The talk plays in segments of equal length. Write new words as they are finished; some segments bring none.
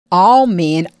All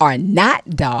men are not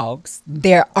dogs.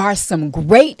 There are some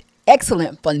great,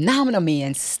 excellent, phenomenal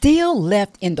men still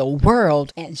left in the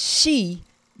world, and she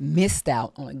missed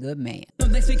out on a good man.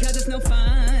 That's because it's no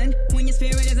fun when your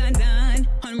spirit is undone,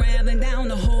 unraveling down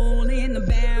the hole in the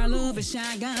barrel of a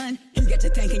shotgun. You get to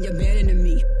thinking you're better than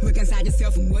me. Look inside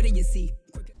yourself and what do you see?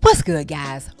 What's good,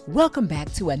 guys? Welcome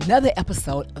back to another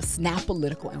episode of Snap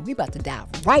Political, and we're about to dive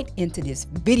right into this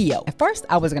video. At first,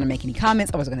 I wasn't going to make any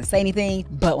comments. I wasn't going to say anything,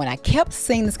 but when I kept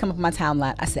seeing this come up on my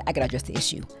timeline, I said, I got to address the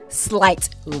issue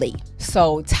slightly.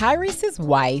 So Tyrese's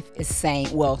wife is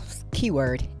saying, well,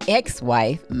 keyword,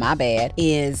 ex-wife, my bad,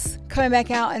 is coming back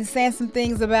out and saying some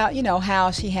things about, you know, how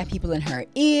she had people in her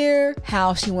ear,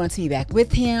 how she wanted to be back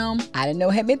with him. I didn't know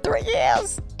it had been 3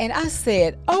 years. And I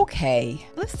said, okay,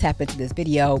 let's tap into this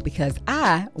video because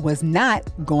I was not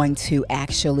going to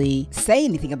actually say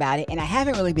anything about it. And I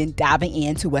haven't really been diving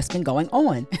into what's been going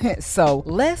on. So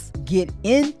let's get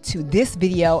into this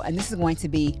video. And this is going to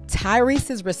be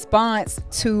Tyrese's response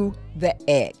to the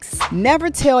ex. Never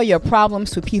tell your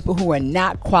problems to people who are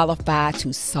not qualified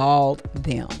to solve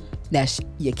them. That's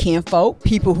your kinfolk,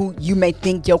 people who you may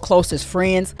think your closest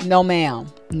friends. No,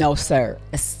 ma'am. No, sir.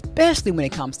 Especially when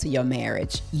it comes to your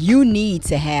marriage. You need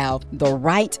to have the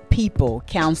right people,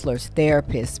 counselors,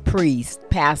 therapists, priests,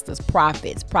 pastors,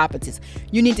 prophets, prophetess.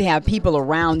 You need to have people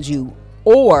around you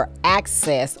or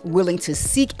access willing to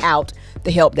seek out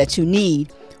the help that you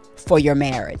need for your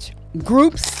marriage.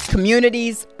 Groups,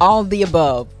 communities, all the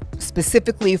above,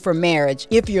 specifically for marriage.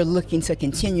 If you're looking to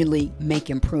continually make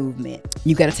improvement,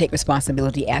 you got to take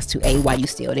responsibility as to A, why you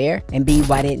still there, and B,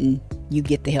 why didn't you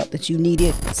get the help that you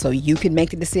needed so you could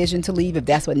make the decision to leave if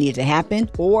that's what needed to happen,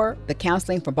 or the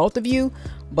counseling for both of you.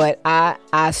 But I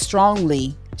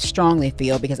strongly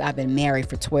feel, because I've been married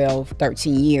for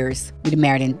 13 years. We've been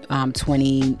married in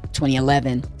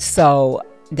 2011. So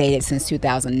dated since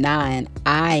 2009.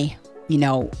 I,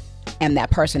 am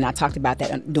that person. I talked about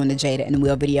that during the Jada and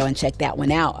Will video, and check that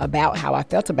one out about how I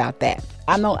felt about that.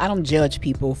 I don't judge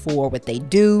people for what they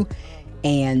do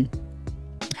and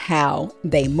how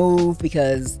they move,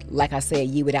 because like I said,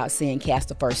 ye without sin cast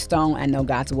the first stone. I know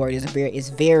God's word is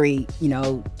very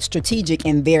strategic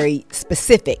and very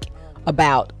specific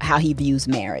about how he views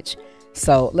marriage.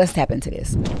 So let's tap into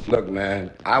this. Look, man,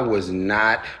 I was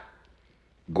not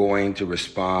going to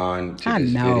respond to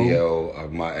this video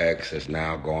of my ex that's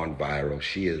now gone viral.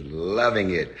 She is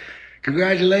loving it.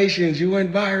 Congratulations, you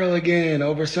went viral again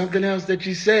over something else that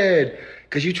you said,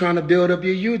 because you're trying to build up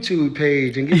your YouTube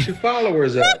page and get your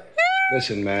followers up.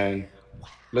 Listen, man,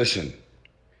 listen.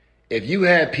 If you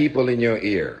had people in your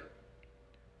ear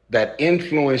that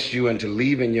influenced you into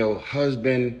leaving your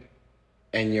husband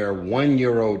and your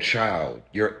 1-year-old child,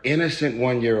 your innocent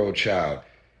 1-year-old child,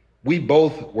 we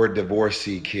both were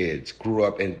divorcee kids, grew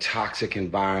up in toxic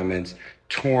environments,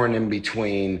 torn in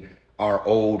between our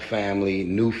old family,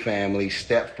 new family,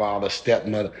 stepfather,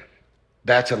 stepmother.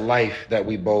 That's a life that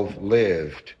we both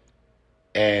lived.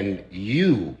 And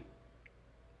you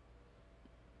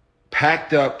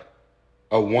packed up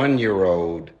a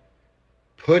 1-year-old,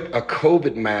 put a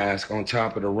COVID mask on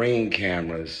top of the Ring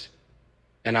cameras,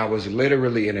 and I was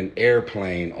literally in an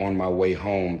airplane on my way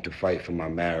home to fight for my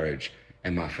marriage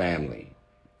and my family.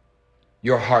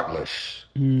 You're heartless.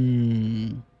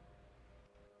 None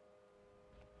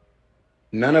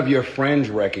of your friends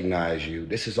recognize you.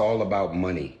 This is all about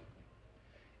money.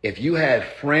 If you had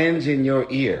friends in your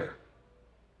ear,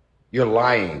 you're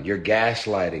lying, you're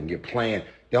gaslighting, you're playing.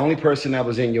 The only person that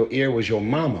was in your ear was your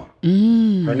mama.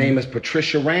 Her name is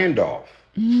Patricia Randolph.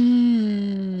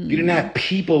 You didn't have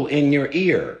people in your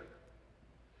ear.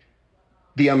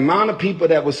 The amount of people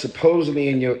that was supposedly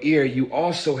in your ear, you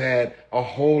also had a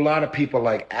whole lot of people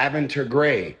like Aventer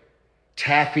Gray,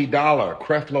 Taffy Dollar,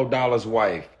 Creflo Dollar's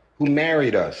wife, who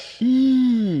married us.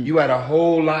 You had a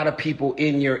whole lot of people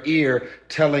in your ear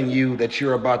telling you that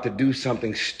you're about to do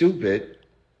something stupid,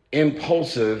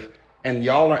 impulsive, and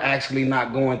y'all are actually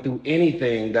not going through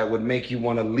anything that would make you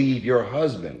want to leave your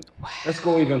husband. Wow. Let's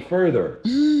go even further.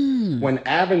 When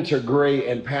Aventer Gray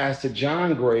and Pastor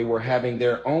John Gray were having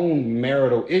their own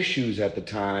marital issues at the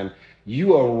time,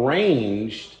 you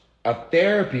arranged a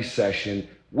therapy session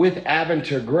with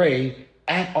Aventer Gray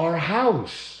at our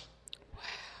house.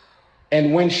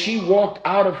 And when she walked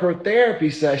out of her therapy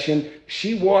session,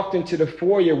 she walked into the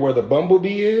foyer where the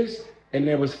Bumblebee is, and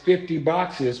there was 50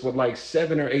 boxes with like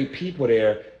 7 or 8 people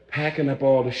there packing up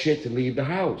all the shit to leave the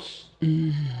house.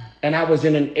 And I was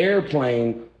in an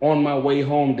airplane on my way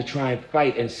home to try and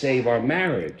fight and save our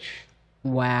marriage.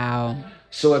 Wow.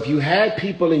 So if you had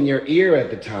people in your ear at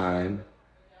the time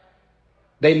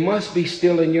they must be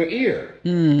still in your ear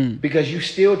because you're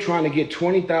still trying to get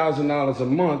 $20,000 a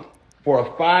month for a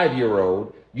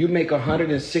 5-year-old. You make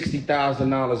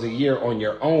 $160,000 a year on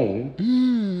your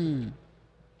own.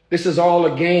 This is all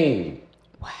a game.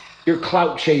 Wow. You're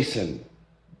clout chasing.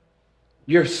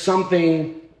 You're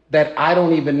something that I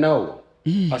don't even know.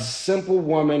 A simple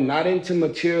woman, not into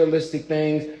materialistic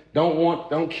things,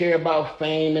 don't care about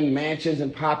fame and mansions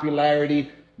and popularity.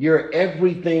 You're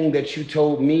everything that you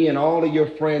told me and all of your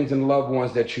friends and loved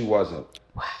ones that you wasn't.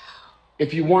 Wow.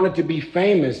 If you wanted to be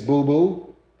famous,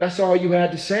 boo-boo, that's all you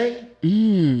had to say.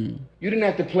 You didn't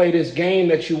have to play this game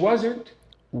that you wasn't.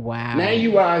 Wow. Now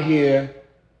you out here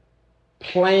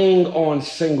playing on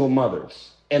single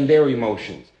mothers and their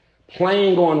emotions,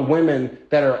 playing on women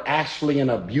that are actually in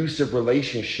abusive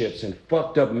relationships and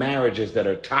fucked up marriages that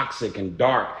are toxic and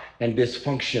dark and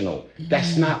dysfunctional.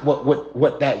 That's not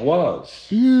what that was.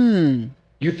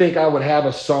 You think I would have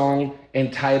a song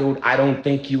entitled I Don't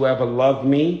Think You Ever Loved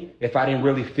Me if I didn't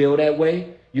really feel that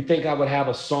way? You think I would have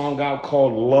a song out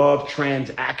called Love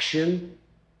Transaction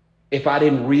if I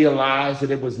didn't realize that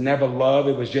it was never love,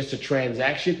 it was just a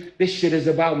transaction? This shit is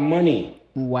about money.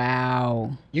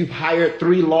 Wow. You've hired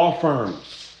 3 law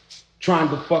firms trying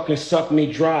to fucking suck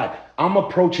me dry. I'm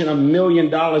approaching $1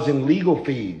 million in legal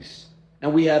fees,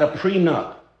 and we had a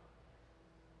prenup.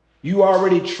 You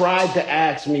already tried to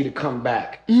ask me to come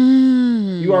back.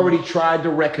 You already tried to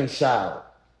reconcile.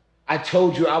 I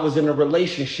told you I was in a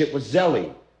relationship with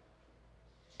Zelly,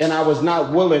 and I was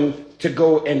not willing to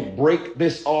go and break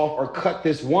this off or cut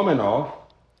this woman off.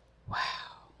 Wow.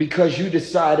 Because you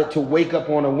decided to wake up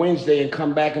on a Wednesday and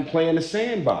come back and play in the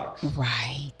sandbox.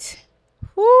 Right.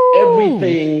 Woo.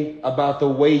 Everything about the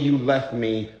way you left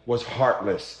me was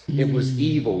heartless. It was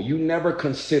evil. You never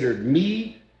considered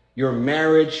me, your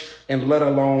marriage, and let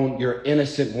alone your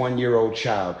innocent 1-year-old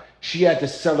child. She had to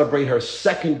celebrate her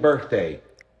 2nd birthday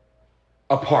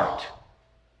apart.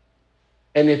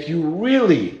 And if you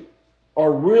really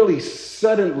are really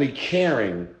suddenly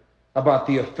caring about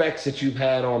the effects that you've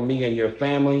had on me and your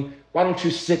family, why don't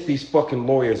you sit these fucking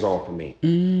lawyers off of me?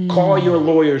 Call your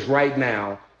lawyers right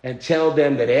now and tell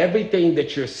them that everything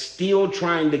that you're still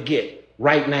trying to get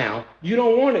right now, you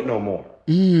don't want it no more.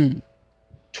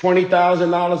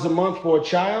 $20,000 a month for a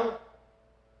child?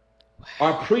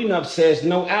 Our prenup says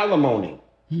no alimony.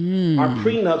 Our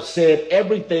prenup said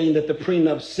everything that the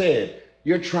prenup said.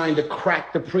 You're trying to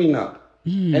crack the prenup.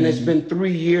 And it's been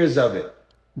 3 years of it.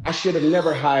 I should have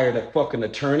never hired a fucking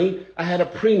attorney. I had a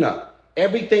prenup.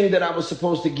 Everything that I was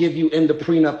supposed to give you in the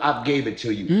prenup, I gave it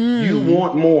to you. You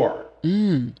want more.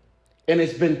 And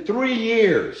it's been 3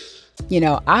 years. You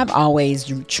know, I've always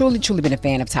truly been a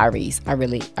fan of Tyrese. I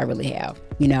really have.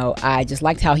 You know, I just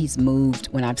liked how he's moved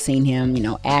when I've seen him, you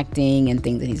know, acting and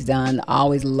things that he's done.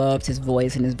 Always loved his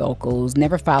voice and his vocals.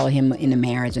 Never followed him in a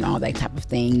marriage and all that type of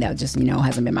thing. That just, you know,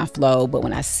 hasn't been my flow. But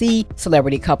when I see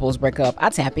celebrity couples break up, I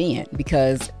tap in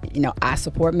because, you know, I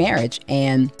support marriage.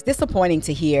 And it's disappointing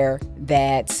to hear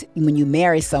that when you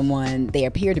marry someone, they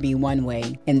appear to be one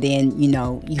way. And then, you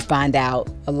know, you find out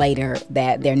later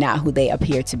that they're not who they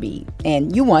appear to be.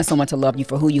 And you want someone to love you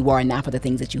for who you are and not for the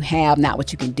things that you have, not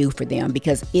what you can do for them,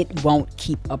 because it won't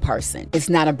keep a person. It's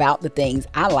not about the things.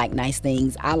 I like nice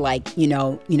things. I like, you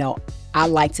know, I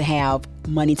like to have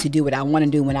money to do what I want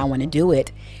to do when I want to do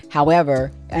it.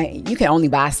 However, you can only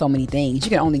buy so many things. You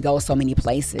can only go so many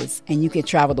places, and you can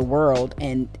travel the world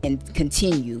and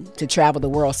continue to travel the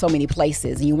world so many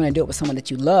places, and you want to do it with someone that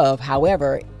you love.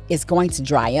 However, it's going to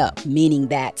dry up, meaning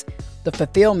that the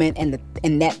fulfillment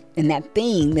and that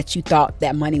thing that you thought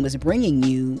that money was bringing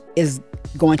you is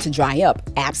going to dry up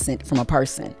absent from a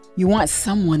person. You want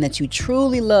someone that you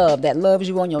truly love, that loves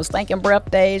you on your stinking breath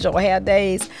days, your hair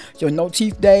days, your no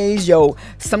teeth days, your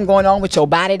something going on with your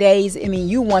body days. I mean,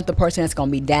 you want the person that's going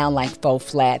to be down like 4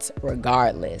 flats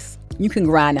regardless. You can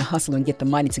grind and hustle and get the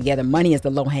money together. Money is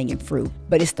the low-hanging fruit.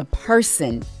 But it's the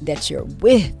person that you're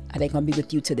with. Are they going to be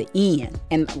with you to the end?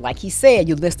 And like he said,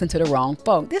 you listen to the wrong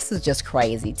folk. This is just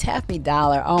crazy. Taffy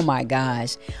Dollar, oh my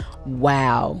gosh.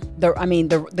 Wow.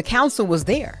 The counsel was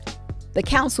there. The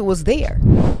counsel was there.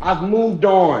 I've moved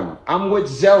on. I'm with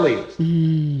Zelly.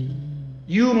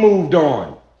 You moved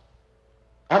on.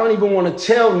 I don't even want to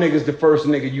tell niggas the first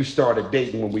nigga you started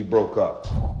dating when we broke up.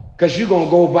 Because you're going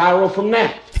to go viral from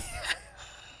that.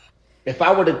 If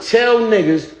I were to tell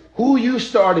niggas who you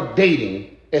started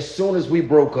dating as soon as we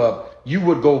broke up, you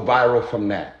would go viral from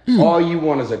that. All you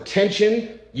want is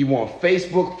attention. You want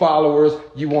Facebook followers.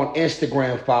 You want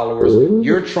Instagram followers.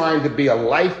 You're trying to be a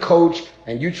life coach,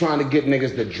 and you're trying to get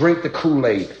niggas to drink the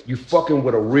Kool-Aid. You fucking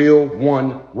with a real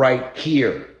one right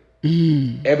here.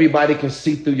 Everybody can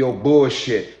see through your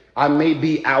bullshit. I may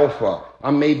be alpha.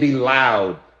 I may be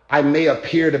loud. I may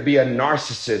appear to be a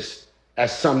narcissist,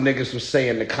 as some niggas would say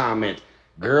in the comments.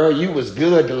 Girl, you was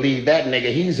good to leave that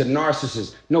nigga. He's a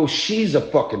narcissist. No, she's a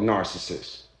fucking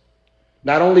narcissist.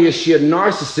 Not only is she a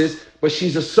narcissist, but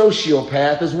she's a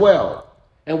sociopath as well.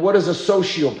 And what is a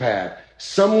sociopath?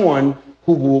 Someone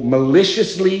who will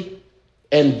maliciously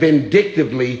and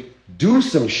vindictively do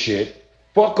some shit,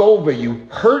 fuck over you,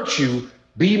 hurt you,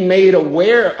 be made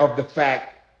aware of the fact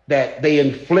that they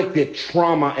inflicted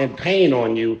trauma and pain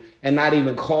on you, and not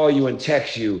even call you and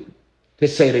text you to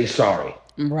say they sorry.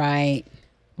 Right.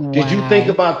 Wow. Did you think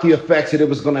about the effects that it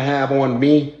was going to have on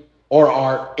me or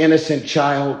our innocent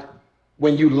child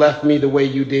when you left me the way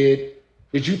you did?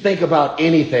 Did you think about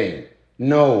anything?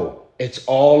 No, it's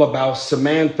all about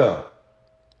Samantha.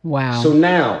 Wow. So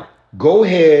now go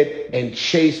ahead and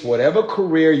chase whatever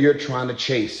career you're trying to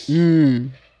chase.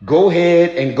 Go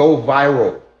ahead and go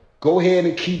viral. Go ahead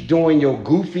and keep doing your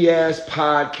goofy ass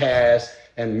podcast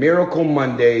and Miracle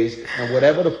Mondays and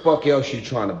whatever the fuck else you're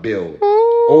trying to build.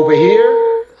 Over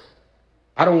here,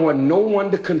 I don't want no one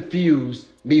to confuse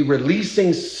me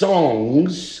releasing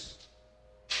songs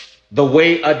the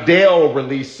way Adele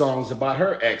released songs about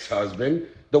her ex-husband,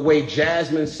 the way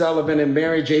Jasmine Sullivan and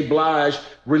Mary J. Blige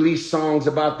release songs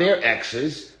about their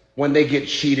exes when they get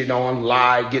cheated on,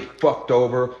 lied, get fucked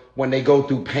over, when they go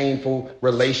through painful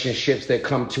relationships that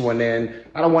come to an end.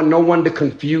 I don't want no one to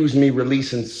confuse me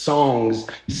releasing songs,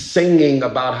 singing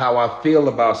about how I feel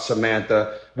about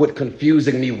Samantha with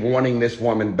confusing me wanting this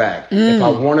woman back. If I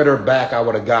wanted her back, I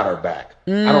would have got her back.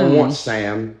 I don't want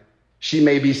Sam. She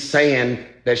may be saying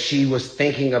that she was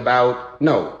thinking about,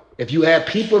 no. If you had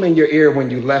people in your ear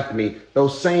when you left me,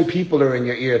 those same people are in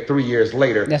your ear 3 years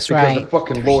later. That's because right. the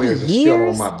fucking lawyers are still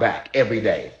on my back every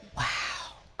day. Wow.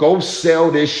 Go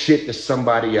sell this shit to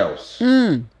somebody else.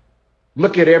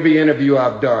 Look at every interview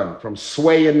I've done, from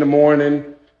Sway in the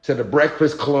Morning to the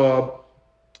Breakfast Club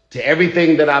to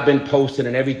everything that I've been posting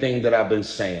and everything that I've been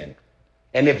saying.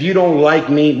 And if you don't like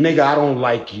me, nigga, I don't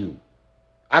like you.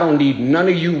 I don't need none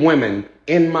of you women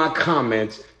in my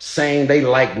comments saying they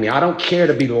like me. I don't care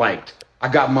to be liked. I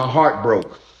got my heart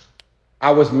broke.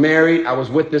 I was married. I was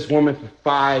with this woman for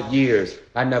 5 years.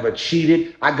 I never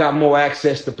cheated. I got more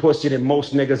access to pussy than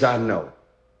most niggas I know.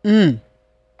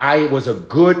 I was a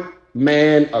good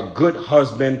man, a good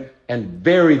husband, and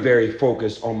very, very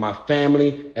focused on my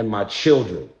family and my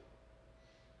children.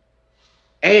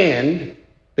 And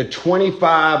the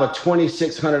 $2,500 or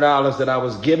 $2,600 that I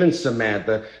was giving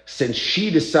Samantha, since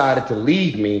she decided to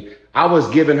leave me, I was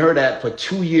giving her that for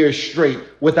 2 years straight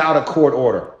without a court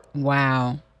order.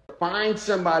 Wow. Find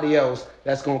somebody else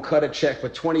that's going to cut a check for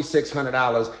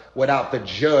 $2,600 without the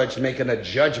judge making a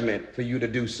judgment for you to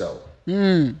do so.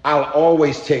 I'll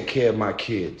always take care of my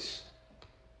kids.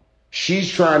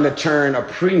 She's trying to turn a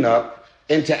prenup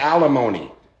into alimony,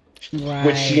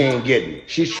 which she ain't getting.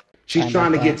 She's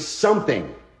trying to get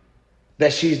something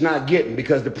that she's not getting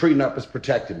because the prenup is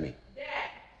protecting me.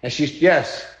 And she's,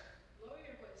 yes.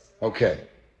 Okay.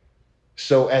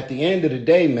 So at the end of the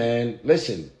day, man,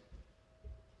 listen,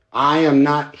 I am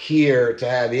not here to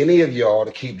have any of y'all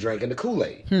to keep drinking the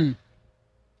Kool-Aid.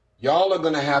 Y'all are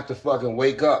going to have to fucking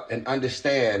wake up and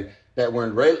understand that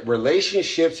when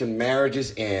relationships and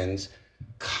marriages ends,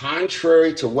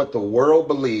 contrary to what the world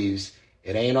believes,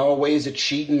 it ain't always a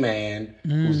cheating man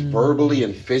who's verbally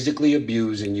and physically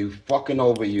abusing you, fucking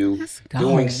over you,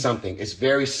 doing something. It's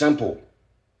very simple.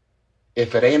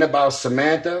 If it ain't about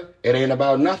Samantha, it ain't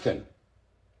about nothing.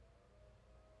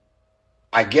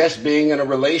 I guess being in a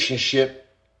relationship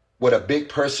with a big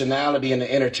personality and an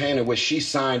entertainer, which she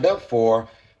signed up for,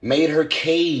 made her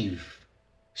cave.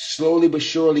 Slowly but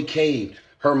surely caved.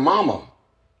 Her mama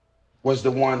was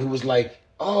the one who was like,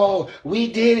 oh,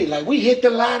 we did it. Like, we hit the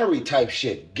lottery type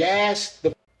shit. Gassed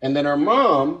the... And then her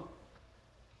mom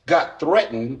got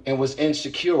threatened and was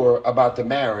insecure about the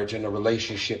marriage and the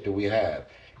relationship that we have.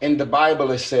 In the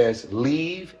Bible, it says,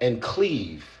 leave and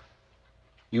cleave.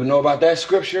 You know about that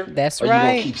scripture? That's right. Or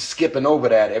you gonna keep skipping over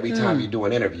that every time you do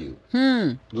an interview?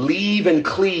 Leave and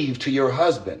cleave to your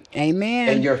husband. Amen.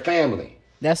 And your family.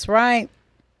 That's right.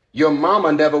 Your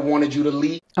mama never wanted you to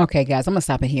leave. Okay, guys, I'm going to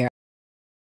stop it here.